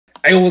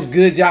It was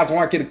good, y'all. To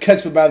want to get a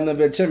catch for about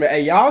another achievement.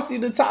 Hey, y'all see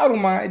the title,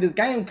 man? This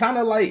game kind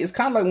of like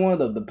one of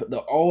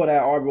the old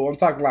that Aubrey. I'm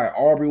talking like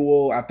Aubrey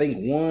Wool. I think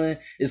one.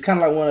 It's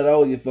kind of like one of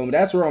those. You feel me?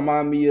 That's what it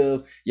remind me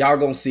of. Y'all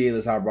gonna see it.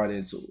 That's how I brought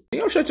into it.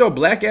 You don't shut your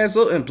black ass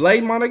up and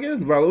play, my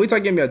nigga, bro. We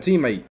talking give me a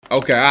teammate.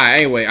 Okay, all right.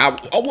 Anyway,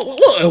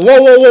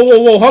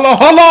 whoa.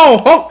 Hold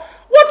on.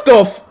 What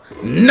the?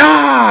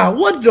 Nah,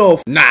 what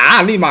the? Nah,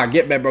 I need my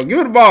get back, bro. Give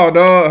me the ball,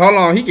 dog. Hold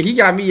on, he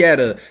got me at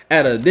a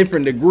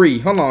different degree.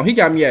 Hold on, he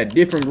got me at a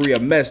different degree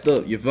of messed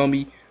up. You feel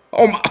me?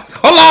 Oh my,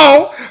 hold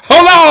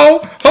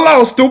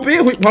on,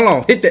 stupid. Hold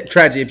on, hit that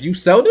tragic. If you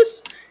sell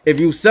this,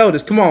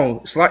 come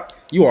on, slide.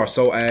 You are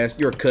so ass.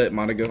 You're cut,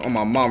 my nigga. On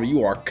my mama,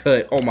 you are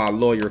cut. Oh my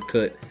lord, you're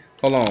cut.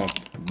 Hold on,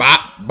 bop.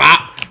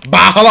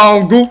 Hold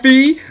on,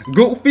 Goofy,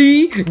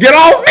 get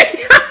off me.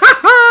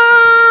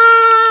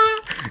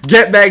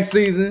 Get back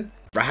season.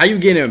 Bro, how you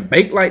getting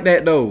baked like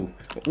that though?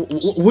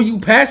 Who you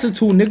passing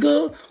to,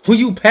 nigga? Who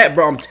you pat,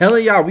 bro? I'm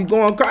telling y'all, we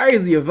going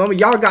crazy. You feel me?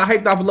 Y'all got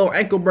hyped off a little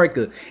ankle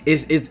breaker.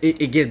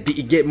 It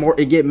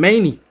get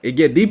many. It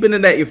get deep into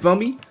that. You feel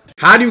me?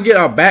 How do you get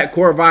a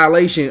backcourt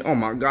violation? Oh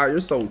my god, you're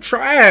so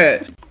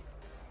trash.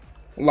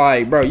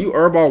 Like, bro, you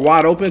airball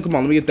wide open. Come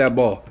on, let me get that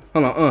ball.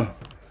 Hold on,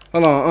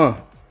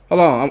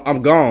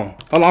 I'm gone.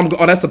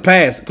 Oh, that's a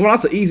pass. Come on,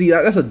 that's an easy.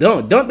 That's a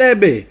dunk. Dunk that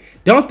big.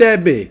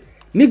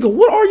 Nigga,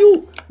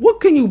 what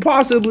can you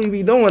possibly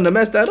be doing to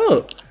mess that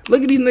up?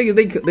 Look at these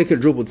niggas, they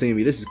quadruple team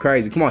me. This is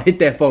crazy. Come on, hit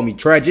that for me,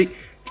 tragic.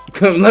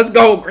 Come, let's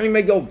go, Green,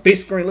 make go big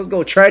screen. Let's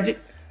go, tragic.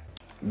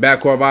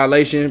 Backcourt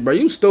violation, bro.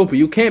 You stupid.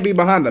 You can't be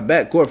behind the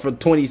backcourt for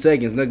 20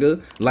 seconds,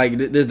 nigga. Like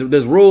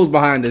there's rules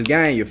behind this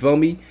game. You feel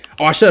me?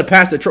 Oh, I should have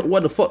passed the.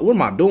 What the fuck? What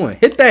am I doing?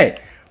 Hit that,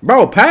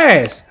 bro.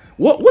 Pass.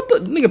 What the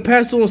nigga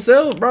pass to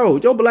himself, bro?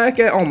 Your black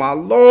at. Oh my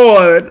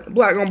lord,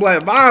 black on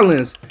black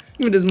violence.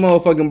 Give me this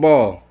motherfucking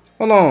ball.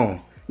 Hold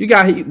on. You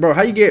got, bro,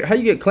 how you get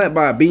clamped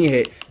by a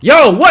beanhead?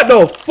 Yo, what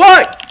the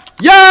fuck?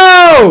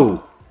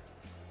 Yo,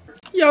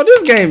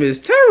 this game is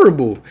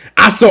terrible.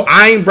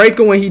 I ain't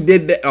breaking when he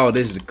did that. Oh,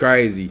 this is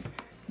crazy.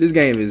 This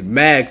game is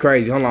mad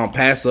crazy. Hold on,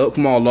 pass up.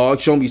 Come on, log.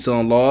 Show me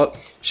some, log.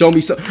 Show me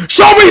some, log.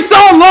 Show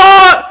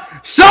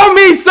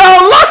me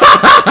some, log.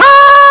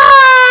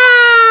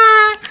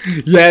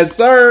 Yes,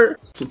 sir.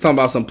 Talking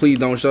about some please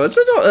don't show.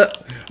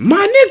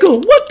 My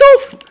nigga, what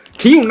the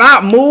can you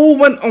not move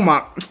when, oh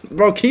my,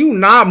 bro, can you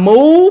not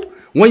move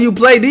when you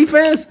play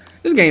defense?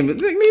 This game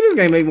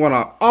made me want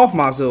to off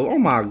myself. Oh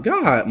my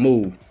god,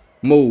 move.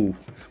 Hold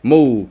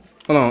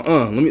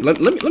on, let me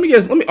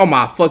guess. Oh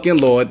my fucking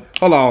lord.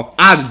 Hold on,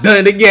 I've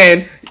done it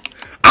again.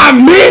 I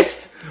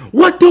missed.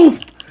 What the,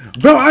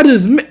 bro? I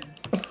just missed.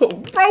 Bro,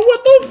 what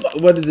the fuck?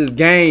 What is this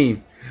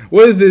game?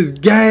 What is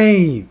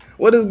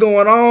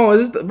going on?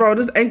 Is this, bro?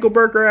 This ankle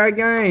breaker at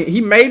game. He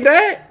made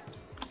that.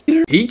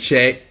 He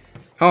checked.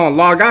 Hold on,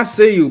 log. I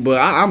see you, but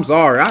I'm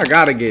sorry. I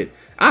gotta get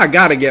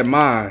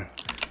mine.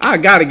 Hold on, I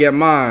gotta get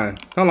mine.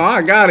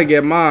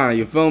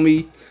 You feel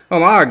me?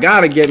 Hold on, I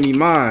gotta get me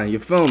mine. You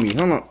feel me?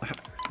 Hold on,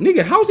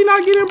 nigga. How's he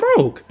not getting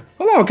broke?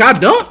 Hold on, can I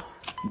dunk?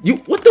 You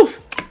what the?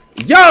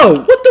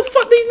 Yo, what the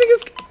fuck? These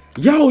niggas.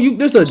 Yo,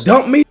 there's a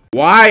dunk meter.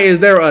 Why is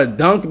there a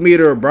dunk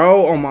meter,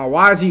 bro? Oh my,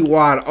 why is he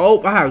wide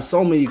open? I have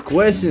so many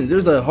questions.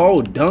 There's a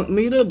whole dunk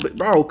meter, but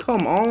bro,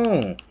 come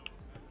on.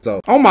 So,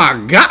 oh my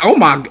god,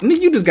 nigga,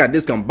 you just got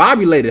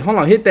discombobulated. Hold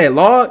on, hit that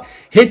log,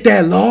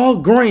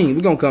 green.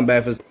 We gonna come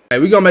back for. Hey,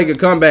 we gonna make a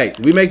comeback.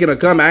 We making a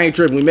comeback. I ain't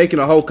tripping. We making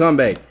a whole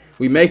comeback.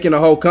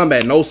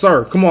 No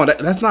sir, come on.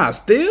 That's not a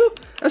steal.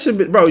 That should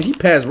be, bro. He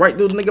passed right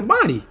through the nigga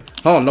body.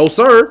 Hold on, no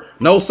sir.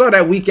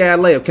 That weak ass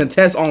layup.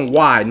 Contest on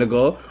Y,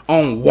 nigga.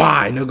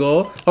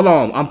 Hold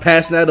on, I'm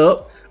passing that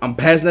up.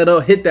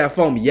 Hit that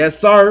for me. Yes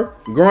sir,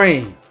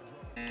 green.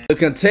 The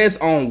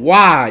contest on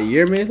Y, you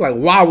hear me? Like,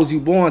 why was you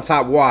born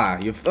top Y?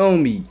 You feel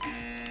me?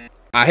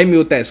 I hit me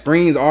with that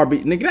screens,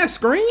 RB. Nigga, that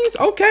screens?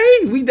 Okay,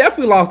 we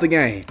definitely lost the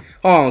game.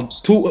 Hold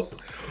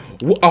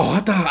on,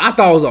 I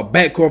thought it was a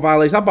backcourt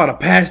violation. I'm about to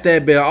pass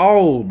that bell.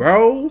 Oh,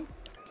 bro. All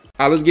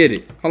right, let's get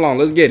it. Hold on,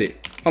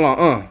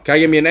 can I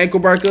get me an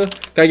ankle breaker?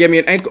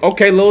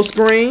 Okay, little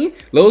screen.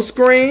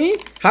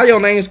 How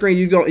your name screen?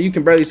 You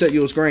can barely set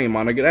you a screen,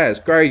 my nigga. That's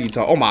crazy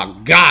talk. Oh my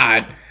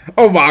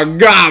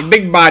god,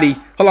 big body.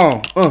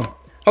 Hold on.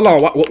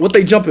 What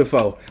they jumping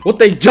for?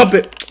 Dude,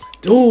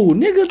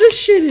 nigga, this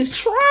shit is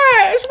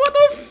trash. What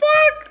the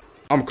fuck?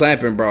 I'm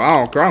clamping, bro.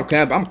 I don't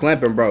care. I'm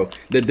clamping, bro.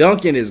 The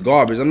dunking is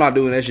garbage. I'm not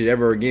doing that shit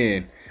ever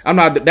again.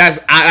 That's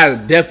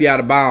definitely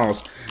out of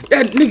bounds.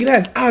 Nigga,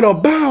 that's out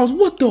of bounds.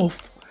 What the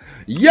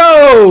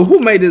Yo, who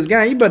made this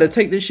game? You better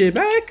take this shit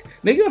back.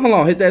 Nigga, hold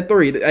on, hit that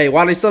three. Hey,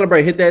 while they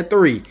celebrate, hit that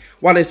three.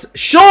 While they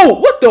show,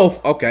 what the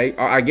okay,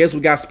 I guess we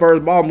got Spurs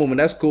ball movement.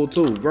 That's cool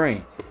too.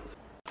 Green.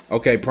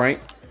 Okay, prank.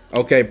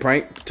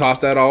 Toss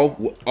that off.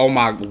 Oh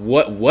my,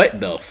 what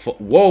the fuck?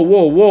 Whoa.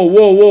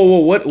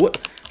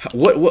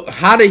 What?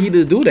 How did he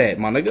just do that,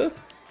 my nigga?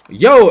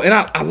 Yo, and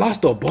I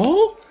lost the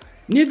ball?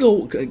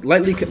 Nigga,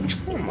 lightly.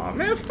 Come on,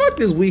 man. Fuck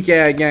this weak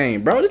ass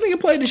game, bro. This nigga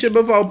played this shit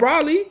before,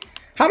 probably.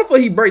 How the fuck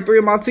he break 3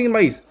 of my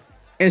teammates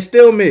and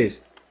still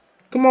miss?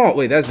 Come on.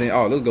 Wait, that's it.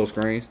 Oh, let's go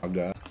screens. Oh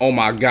god. Oh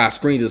my god.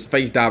 Screen just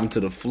face diving to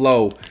the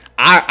flow.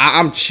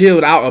 I'm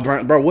chilled out,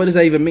 bro. What does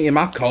that even mean? Am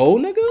I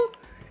cold, nigga?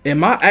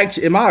 Am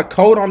I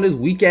cold on this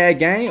weak ass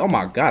game? Oh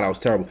my god, that was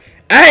terrible.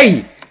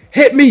 Hey,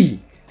 hit me.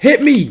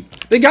 Hit me.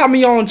 They got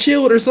me on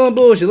chilled or some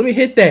bullshit. Let me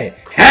hit that.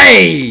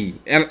 Hey,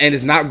 and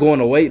it's not going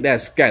away.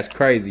 That's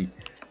crazy.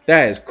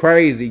 That is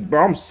crazy,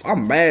 bro.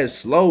 I'm mad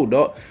slow,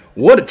 dog.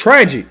 What a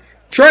tragic.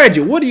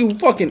 What are you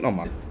fucking? Oh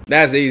my.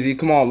 That's easy.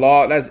 Come on,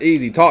 Lord. That's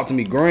easy. Talk to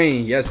me,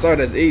 green. Yes, sir.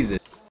 That's easy.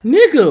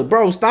 Nigga,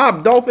 bro,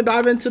 stop dolphin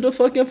diving into the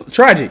fucking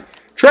tragic.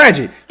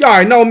 You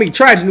already know me.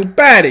 Tragic, new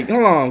paddock.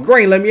 Hold on,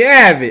 green. Let me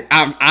have it.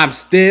 I'm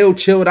still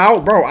chilled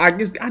out, bro. I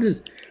just,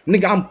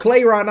 nigga, I'm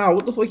clay right now.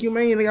 What the fuck you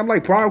mean? Nigga, I'm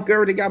like prime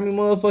curry. They got me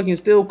motherfucking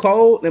still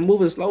cold and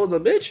moving slow as a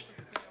bitch.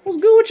 What's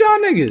good with y'all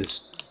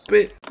niggas?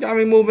 But got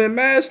me moving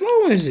mad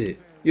slow and shit.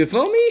 You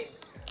feel me?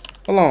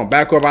 Hold on,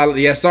 backcourt violence.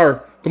 Yes,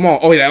 sir. Come on.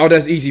 Oh, yeah. Oh,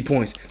 that's easy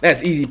points.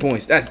 That's easy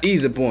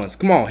points.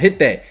 Come on, hit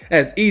that.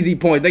 That's easy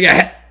points. They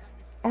got.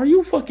 Are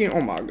you fucking?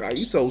 Oh my god,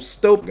 you so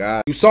stupid.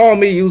 God, you saw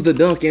me use the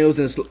dunk and it was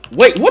in.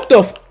 Wait, what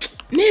the?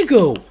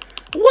 Nigga,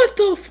 what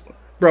the?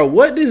 Bro,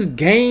 what this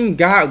game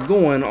got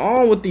going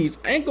on with these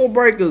ankle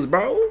breakers,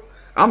 bro?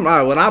 I'm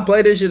not. When I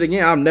play this shit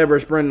again, I'm never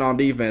sprinting on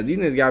defense. These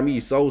niggas got me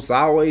so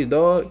sideways,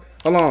 dog.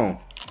 Hold on,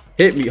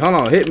 hit me. Hold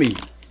on, hit me.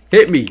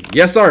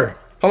 Yes, sir.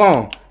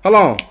 Hold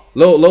on.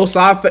 Low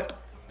side.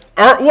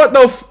 What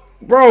the?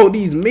 Bro,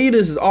 these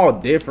meters is all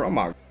different. Oh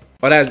my.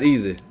 Oh, that's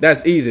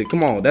easy.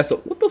 Come on. That's a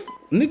what the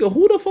nigga?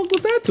 Who the fuck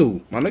was that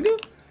to, my nigga?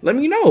 Let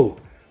me know.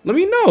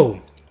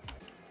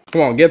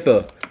 Come on, get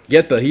the.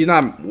 He's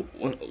not.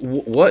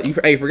 What? You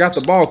forgot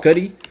the ball,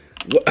 Cuddy.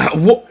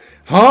 What?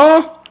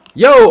 Huh?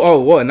 Yo. Oh,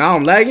 what? Now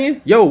I'm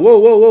lagging. Yo.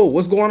 Whoa.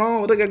 What's going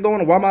on? What they got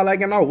going on? Why am I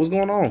lagging out? What's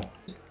going on?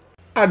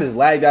 I just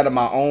lagged out of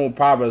my own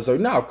province. So you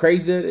know how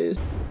crazy that is.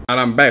 And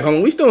I'm back. Hold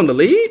on. We still in the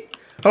lead?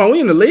 Hold on,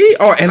 we in the lead?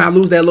 Oh, and I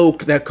lose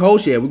that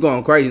coach. Yeah, we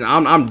going crazy.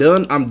 I'm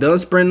done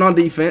sprinting on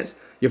defense.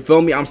 You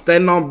feel me? I'm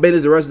standing on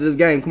business the rest of this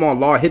game. Come on,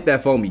 Lord, hit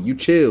that for me. You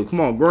chill. Come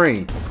on,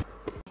 green.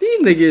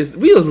 These niggas,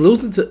 we was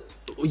losing to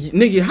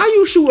nigga. How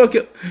you shoot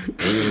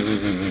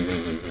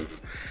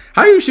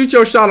how you shoot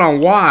your shot on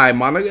Y,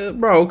 my nigga?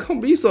 Bro,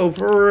 come be so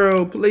for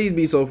real. Please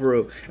be so for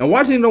real. And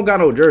Washington don't got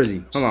no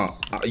jersey. Hold on.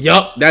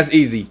 Yup, that's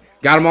easy.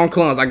 Got him on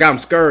cluns. I got him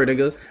scared,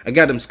 nigga.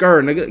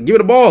 Give it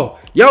the ball.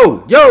 Yo.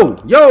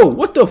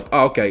 What the?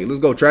 Oh, okay, let's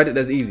go. Try it.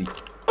 That's easy.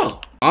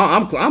 Oh,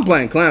 I'm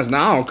playing clans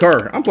now. I don't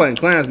care. I'm playing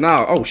clans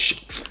now. Oh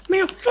shit,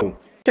 man.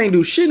 Fuck. Can't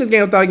do shit in this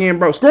game without getting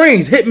bro.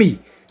 Screens, hit me.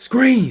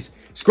 Screens.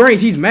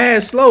 He's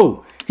mad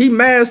slow.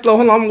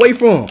 Hold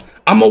on.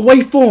 I'm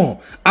away for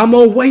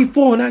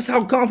him. That's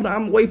how confident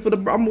I'm away for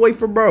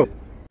bro.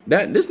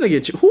 This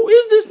nigga. Who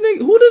is this nigga?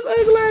 Who this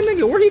ugly ass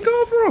nigga? Where he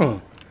come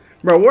from?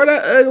 Bro, where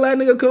that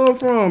ugly nigga come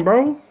from,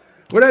 bro?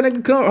 Where that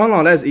nigga come? Hold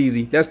on, that's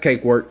easy. That's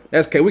cake work.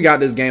 That's cake. We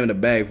got this game in the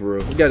bag for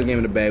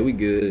real. We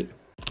good.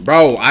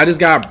 Bro, I just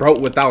got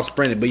broke without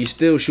sprinting, but you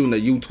still shooting a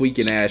you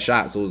tweaking ass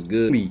shot, so it's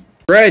good. Me,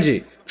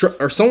 tragic.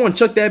 Or someone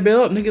chuck that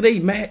bill up, nigga.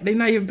 They mad. They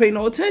not even paying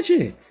no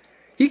attention.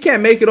 He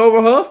can't make it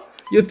over her.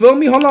 You feel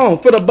me? Hold on.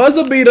 For the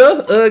buzzer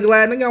beater, ugly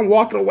nigga, I'm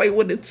walking away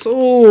with it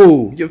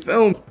too. You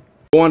feel me?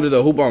 Go under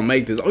the hoop on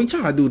make this. Oh, you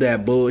trying to do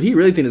that, bud? He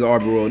really think it's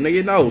RB roll,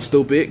 nigga. No,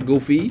 stupid,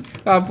 goofy.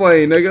 Stop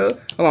playing, nigga.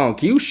 Hold on.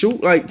 Can you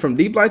shoot like from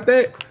deep like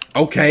that?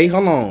 Okay,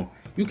 hold on.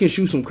 You can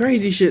shoot some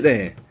crazy shit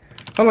then.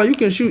 Hold on, you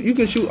can shoot. Okay, you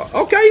can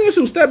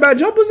shoot step back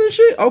jumpers and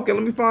shit. Okay,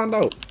 let me find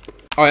out.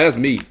 Oh, that's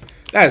me.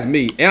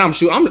 And I'm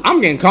shooting.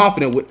 I'm getting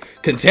confident with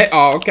content.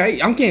 Oh,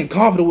 okay. I'm getting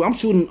confident. I'm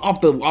shooting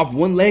off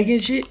one leg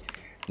and shit.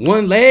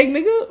 One leg,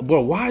 nigga.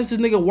 Bro, why is this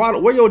nigga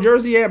wild? Where your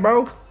jersey at,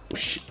 bro? Oh,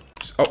 shit.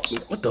 Oh,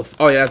 what the?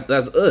 Oh yeah,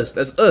 that's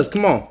us.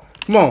 Come on.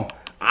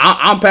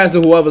 I'm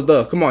passing whoever's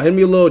the. Come on, hit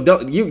me a little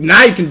dunk.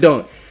 Now you can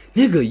dunk,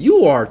 nigga.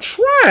 You are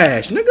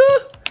trash,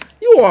 nigga.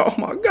 You are. Oh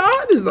my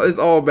god, it's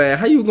all bad.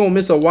 How you gonna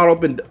miss a wide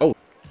open? Oh,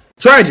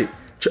 tragic.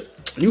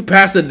 You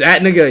passed to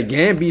that nigga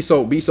again. Be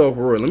so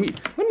for real. Let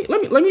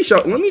me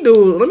show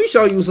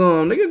you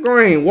some, nigga.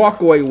 Green,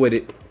 walk away with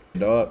it,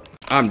 dog.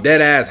 I'm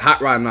dead ass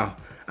hot right now.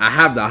 I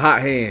have the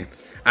hot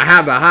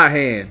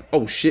hand.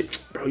 Oh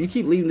shit, bro, you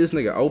keep leaving this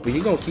nigga open. He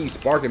gonna keep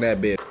sparking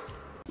that bit.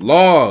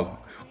 Log.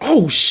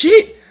 Oh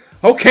shit.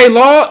 Okay,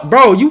 Log.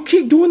 Bro, you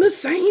keep doing the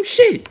same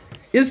shit.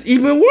 It's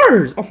even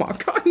worse. Oh my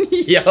god.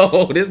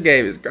 Yo, this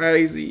game is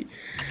crazy.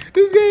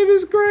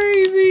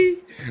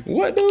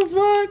 What the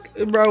fuck?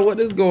 Bro, what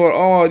is going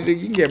on? You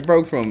can get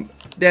broke from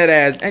dead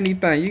ass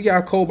anything. You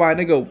got cold by a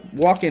nigga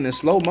walking in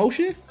slow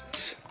motion?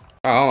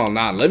 Oh,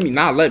 nah. Let me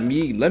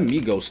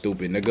go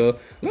stupid, nigga.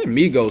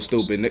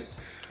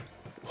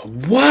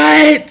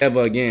 What?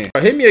 Ever again?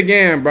 Hit me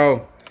again,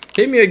 bro.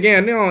 They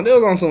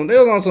was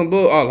on some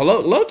bull. Oh,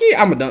 Loki,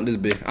 I'ma dunk this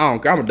bitch. I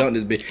don't care. I'ma dunk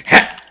this bitch.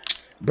 Ha!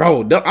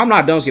 Bro, I'm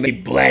not dunking. They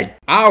black.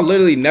 I'll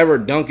literally never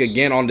dunk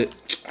again on the.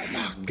 Oh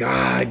my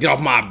god, get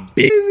off my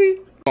bitch.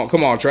 Oh,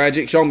 come on,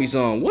 tragic. Show me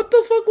some. What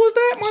the fuck was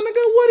that, my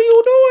nigga? What are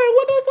you doing?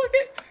 What the fuck?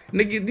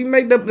 Nigga, you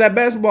make that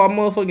basketball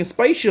motherfucking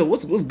spaceship.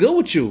 What's good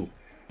with you?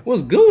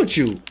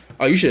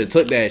 Oh, you should have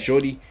took that,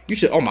 shorty. You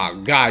should. Oh my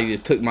God, you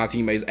just took my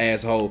teammate's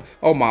asshole.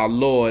 Oh my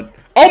Lord.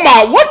 Oh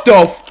my. What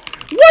the?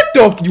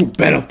 You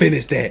better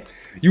finish that.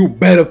 You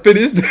better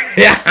finish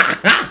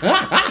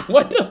that.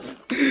 What the?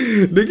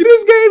 Nigga,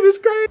 this game is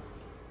crazy.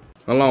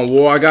 Hold on,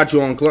 War. I got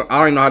you on. I don't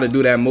even know how to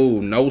do that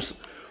move. No.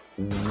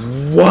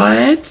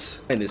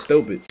 What? And it's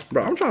stupid,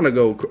 bro. I'm trying to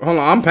go. Hold on,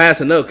 I'm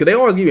passing up because they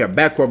always give me a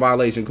backcourt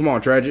violation. Come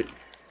on, Tragic.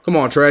 Come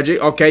on,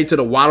 Tragic. Okay, to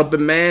the wide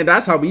open man.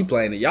 That's how we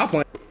playing it. Y'all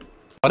playing.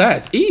 Oh,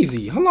 that's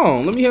easy. Hold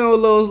on. Let me handle a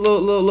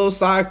little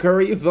side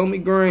curry. You feel me?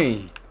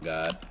 Green.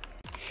 God.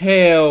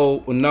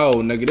 Hell no,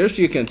 nigga. There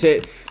should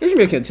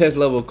be a contest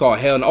level called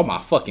hell no. Oh my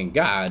fucking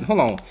God. Hold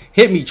on.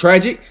 Hit me,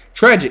 Tragic.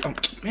 Tragic. Oh,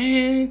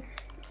 man.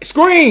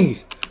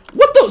 Screens.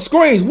 What the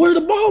screens? Where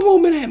the ball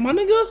movement at, my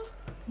nigga?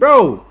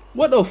 Bro,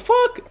 what the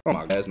fuck? Oh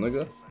my God,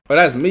 nigga. Oh,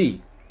 that's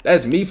me.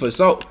 That's me for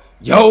so.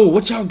 Yo,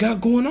 what y'all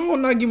got going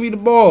on? Not give me the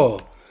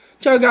ball.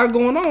 Y'all got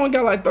going on? I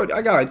got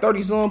like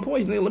 30 some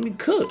points, nigga. Let me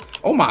cook.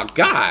 Oh my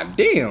God,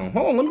 damn.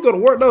 Hold on, let me go to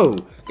work though.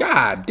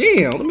 God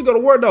damn, let me go to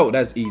work though.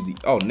 That's easy.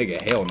 Oh nigga,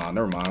 hell nah,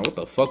 never mind. What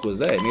the fuck was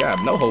that? Nigga, I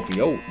have no hope in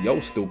yo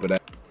stupid ass.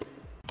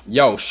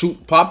 Yo,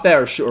 shoot, pop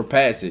that or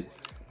pass it.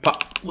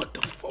 Pop. What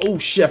the? Oh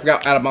shit, I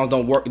forgot out of bounds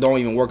don't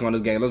even work on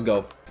this game. Let's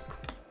go.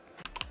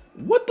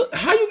 What the?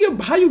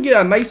 How you get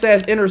a nice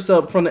ass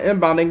intercept from the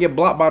inbound and get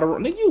blocked by the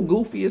nigga? You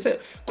goofy as hell.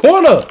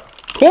 Corner.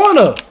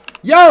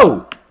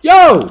 Yo.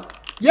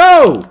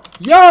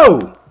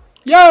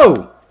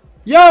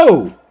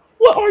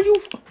 What are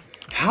you?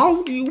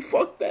 How do you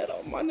fuck that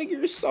up, my nigga?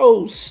 You're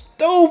so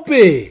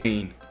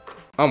stupid.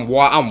 I'm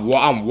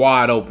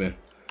wide open.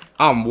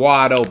 I'm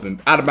wide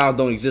open. Out of bounds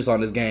don't exist on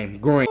this game.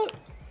 Green.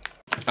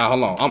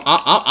 Hold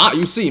on.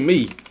 You see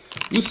me?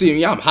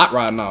 I'm hot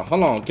right now.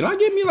 Hold on. Can I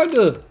get me like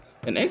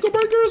an ankle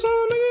breaker or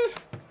something, nigga?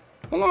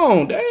 Hold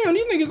on. Damn,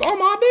 these niggas on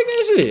my dick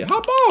and shit.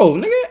 Hop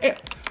on, nigga.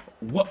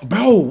 What,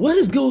 bro? What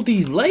is good with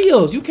these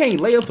layups? You can't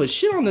lay up for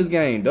shit on this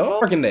game, dog.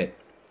 Sparking that.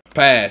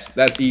 Pass.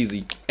 That's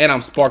easy. And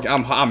I'm sparking.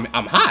 I'm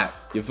hot.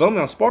 You feel me?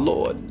 I'm sparking.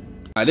 Lord. All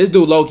right, this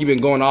dude low-key been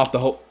going off the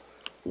whole.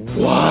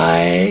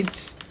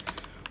 What?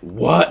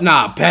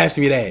 Nah, pass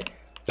me that.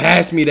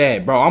 Pass me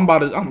that, bro.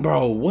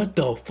 Bro, what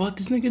the fuck?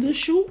 This nigga just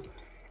shoot?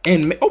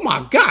 And oh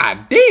my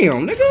God,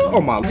 damn, nigga.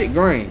 Oh my legit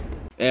green.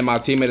 And my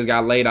teammate just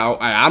got laid out.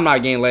 I'm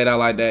not getting laid out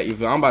like that. You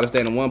feel? I'm about to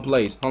stand in one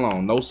place. Hold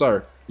on, no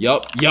sir.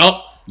 Yup.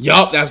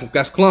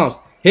 That's clumps.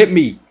 Hit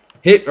me.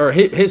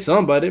 Hit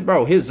somebody,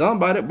 bro. Hit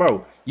somebody,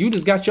 bro. You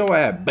just got your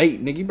ass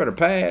bait, nigga. You better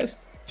pass.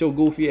 Your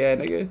goofy ass,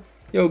 nigga.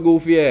 Your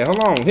goofy ass. Hold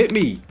on, hit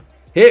me.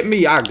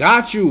 I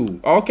got you.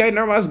 Okay,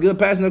 never mind. That's good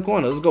pass in the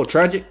corner. Let's go,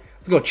 Tragic.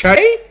 Let's go,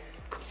 Tragic.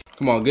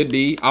 Come on, good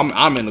D.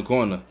 I'm in the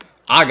corner.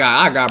 I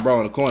got bro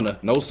in the corner.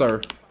 No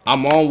sir.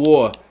 I'm on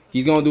War.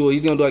 He's gonna do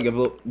like a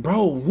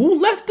bro. Who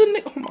left the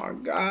nigga? Oh my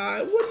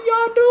God. What are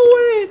y'all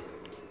doing?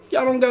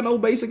 Y'all don't got no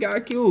basic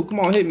IQ. Come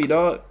on, hit me,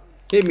 dog.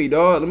 Hit me,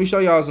 dog. Let me show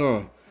y'all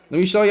some. Let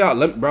me show y'all.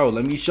 Let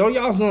me show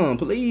y'all some.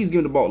 Please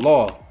give me the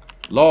ball.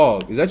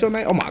 Log. Is that your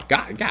name? Oh my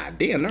God. God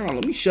damn. No,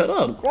 let me shut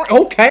up.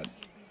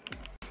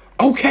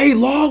 Okay,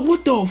 Log.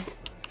 What the f?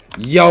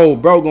 Yo,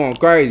 bro going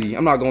crazy.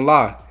 I'm not gonna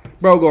lie.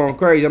 Bro going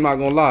crazy. I'm not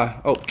gonna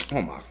lie. Oh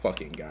my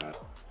fucking God.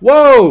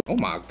 Whoa. Oh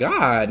my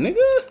God,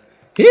 nigga.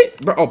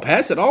 Hit, bro. Oh,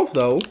 pass it off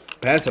though.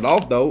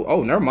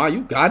 Oh, never mind.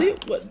 You got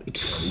it. What?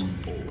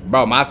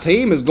 Bro, my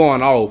team is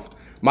going off.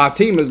 Like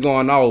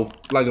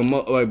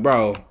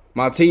bro.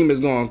 My team is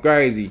going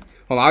crazy.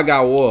 Hold on, I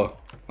got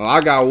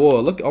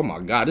War. Look. Oh my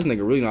God, this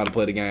nigga really know how to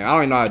play the game. I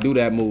don't even know how to do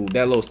that move.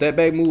 That little step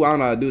back move. I don't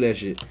know how to do that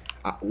shit.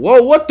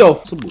 Whoa, what the?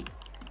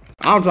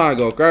 I'm trying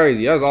to go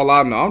crazy. That's all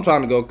I know. I'm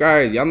trying to go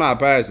crazy. I'm not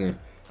passing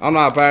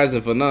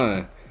for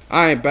none.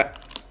 I ain't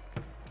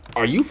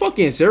Are you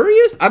fucking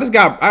serious? I just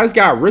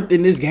got ripped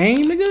in this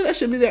game, nigga. That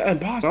should be that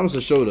impossible. I'm just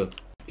a shooter.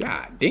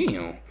 God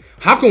damn.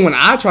 How come when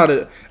I try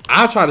to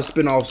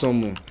spin off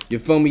someone, you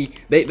feel me?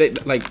 They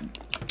like,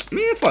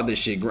 man, fuck this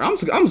shit. I'm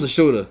just a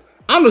shooter.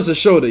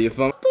 You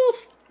feel me?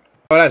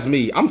 Oh, that's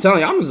me. I'm telling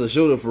you, I'm just a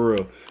shooter for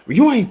real.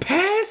 You ain't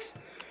pass?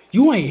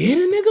 You ain't hit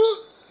a nigga?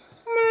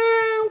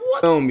 Man,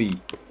 what on me?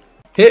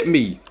 Hit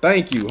me.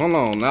 Thank you. Hold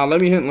on. Now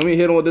let me hit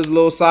him with this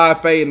little side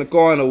fade in the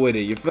corner with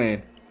it. You feel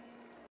me?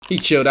 He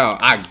chilled out.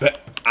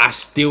 I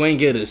still ain't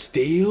get a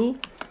steal?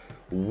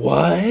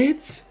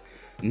 What?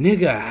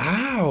 Nigga,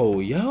 how,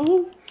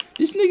 yo?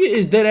 This nigga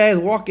is dead ass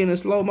walking in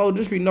slow-mo.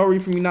 Just be no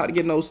reason for me not to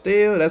get no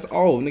steal. That's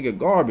all, nigga,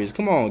 garbage.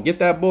 Come on, get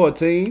that board,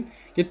 team.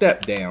 Get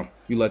that. Damn,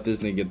 you let this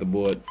nigga get the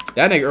board.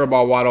 That nigga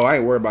Earl Waddle, I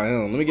ain't worried about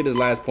him. Let me get his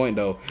last point,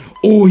 though.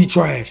 Oh, he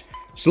trash.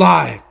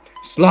 Slide.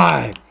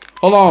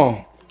 Hold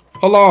on.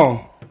 Hold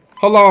on.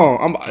 Hold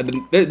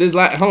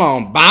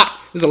on. Bop.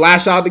 This is the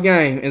last shot of the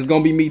game. And it's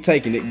gonna be me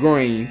taking it.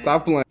 Green.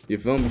 Stop playing. You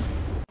feel me?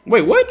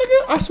 Wait, what,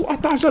 nigga? I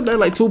thought I shot that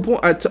like 2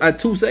 points at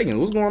 2 seconds.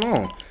 What's going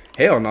on?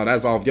 Hell no,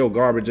 that's off your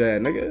garbage ass,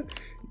 nigga.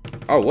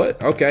 Oh,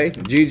 what? Okay.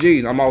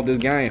 GG's. I'm off this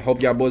game.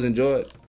 Hope y'all boys enjoyed.